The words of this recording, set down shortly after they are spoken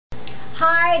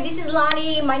Hi, this is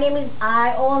Lonnie.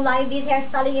 I own Lonnie D's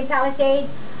Hairstyling in Palisades.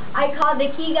 I called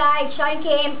the key guy. Sean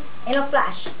came in a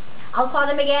flash. I'll call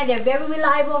them again. They're very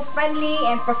reliable, friendly,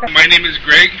 and professional. My name is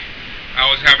Greg. I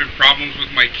was having problems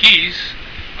with my keys.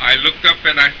 I looked up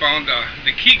and I found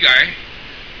the key guy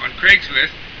on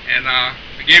Craigslist, and I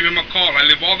gave him a call. I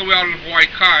live all the way out in Hawaii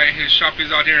Kai. His shop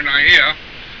is out here in Aiea.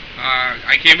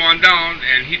 I came on down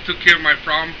and he took care of my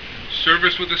problem.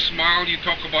 Service with a smile. You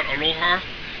talk about aloha.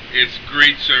 It's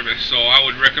great service, so I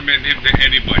would recommend him to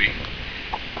anybody.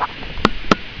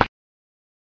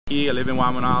 I live in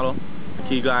Waimanalo. The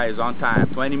key guy is on time,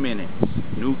 20 minutes.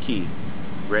 New key,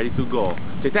 ready to go.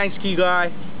 Say thanks, key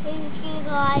guy. Thanks, key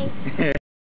guy.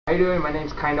 How you doing? My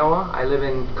name's Kainoa. I live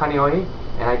in Kaneohe,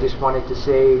 and I just wanted to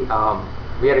say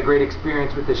we had a great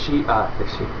experience with the key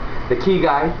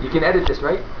guy. You can edit this,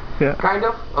 right? Yeah. Kind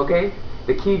of. Okay.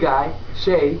 The key guy,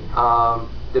 Shay,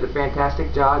 did a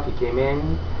fantastic job. He came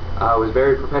in, was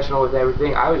very professional with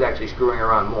everything. I was actually screwing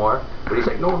around more, but he's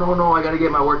like, no, I got to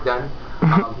get my work done.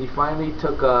 He finally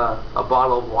took a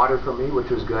bottle of water from me, which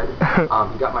was good.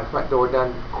 He got my front door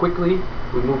done quickly.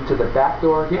 We moved to the back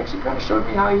door. He actually kind of showed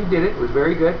me how he did it. It was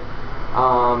very good.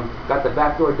 Got the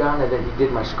back door done, and then he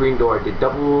did my screen door. Did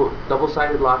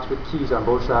double-sided locks with keys on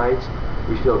both sides.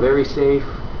 We feel very safe.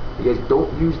 You guys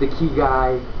don't use the key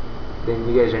guy, then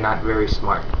you guys are not very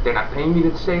smart. They're not paying me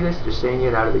to say this, just saying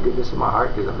it out of the goodness of my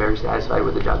heart because I'm very satisfied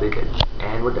with the job they did.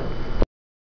 And we're done.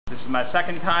 This is my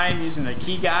second time using the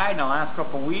key guy in the last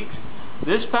couple weeks.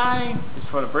 This time is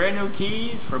for the brand new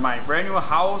keys for my brand new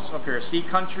house up here at Sea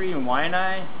Country in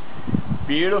Waianae.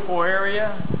 Beautiful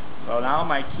area. So now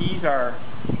my keys are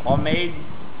all made.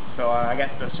 So I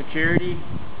got the security,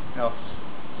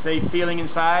 safe feeling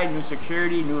inside, new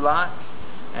security, new locks.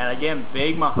 And again,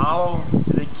 big mahalo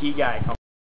to the key guy. I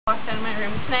walked out of my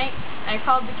room tonight. I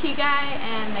called the key guy,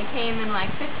 and they came in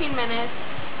like 15 minutes,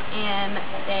 and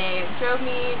they drove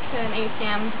me to an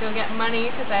ATM to go get money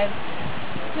because I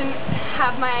didn't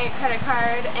have my credit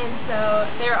card, and so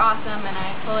they're awesome, and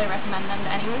I fully recommend them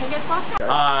to anyone who gets locked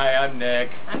out. Hi, I'm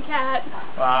Nick. I'm Kat.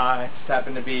 I just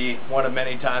happen to be one of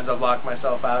many times I've locked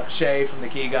myself out. Shay from the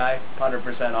key guy, 100%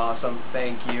 awesome.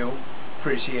 Thank you.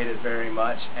 Appreciate it very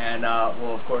much, and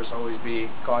we'll of course always be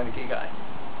calling the key guy.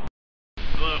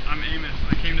 Hello, I'm Amos.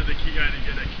 I came to the key guy to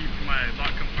get a key for my lock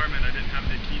compartment I didn't have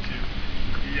the key to.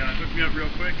 He hooked me up real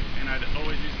quick, and I'd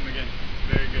always use him again.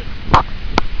 Very good.